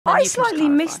then I you can just slightly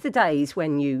miss clarify. the days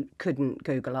when you couldn't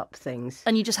Google up things.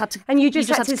 And you just had to... And you just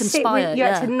had to sit conspire, with, you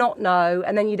had to not know,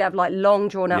 and then you'd have like long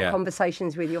drawn out Yeah.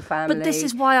 conversations with your family. But this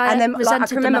is why I and then, like, I resented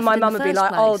can the remember my method in mum the would be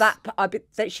first like, place.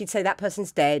 that she'd say that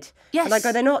person's dead. Yes. And I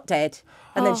go, they're not dead.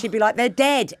 And then she'd be like, they're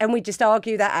dead. And we'd just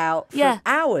argue that out for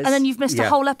hours. And then you've missed a Yeah.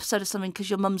 whole episode of something because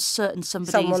your mum's certain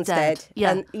someone's dead.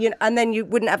 Yeah. And then you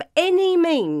wouldn't have any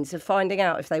means of finding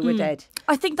out if they were dead.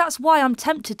 I think that's why I'm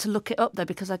tempted to look it up, though,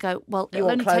 because I go, well, it'll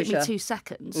want only take me closure. 2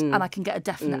 seconds and I can get a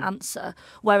definite answer.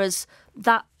 Whereas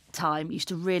that time used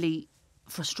to really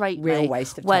frustrate Real me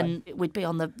waste of when we'd be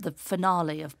on the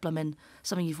finale of blooming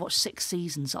something you've watched 6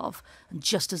 seasons of, and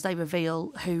just as they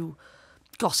reveal who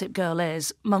Gossip Girl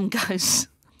is, Mum goes,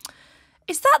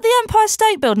 is that the Empire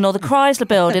State Building or the Chrysler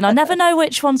Building? I never know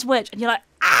which one's which. And you're like,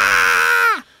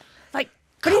 ah! Like,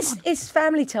 But it's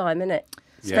family time, isn't it?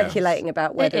 Yeah. Speculating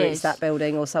about whether It it's is. that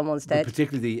building or someone's But dead.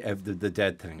 particularly the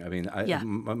dead thing. I mean, Yeah.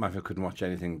 my wife couldn't watch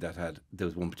anything that had. There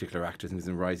was one particular actor, I think it was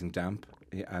in Rising Damp,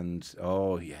 and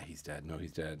he's dead. No,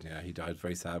 he's dead. Yeah, he died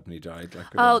very sad when he died. Like,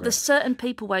 oh, there's certain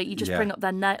people where you just Yeah. bring up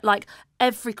their name. Like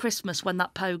every Christmas when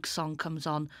that Pogue song comes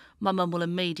on, my mum will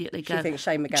immediately go, thinks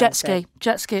Shane McGowan's jet ski, dead.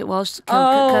 jet ski it was,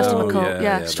 Oh. Kirsty Oh, McCall.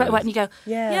 yeah, Straight but away. And you go,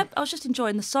 Yeah. yeah, I was just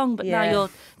enjoying the song, but Yeah.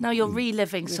 now you're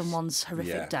reliving someone's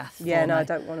horrific Yeah. death. Yeah, for no, me. I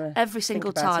don't want to. Every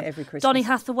single about time. it every Christmas. Donny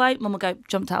Hathaway, mum will go,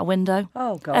 jumped out a window.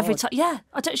 Oh, God. Every time. Yeah,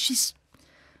 I don't. She's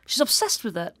obsessed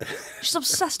with it. She's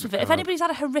obsessed with it. If anybody's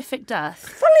had a horrific death,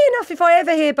 Funnily enough, if I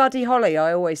ever hear Buddy Holly,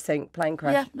 I always think plane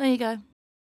crash. yeah, there you go.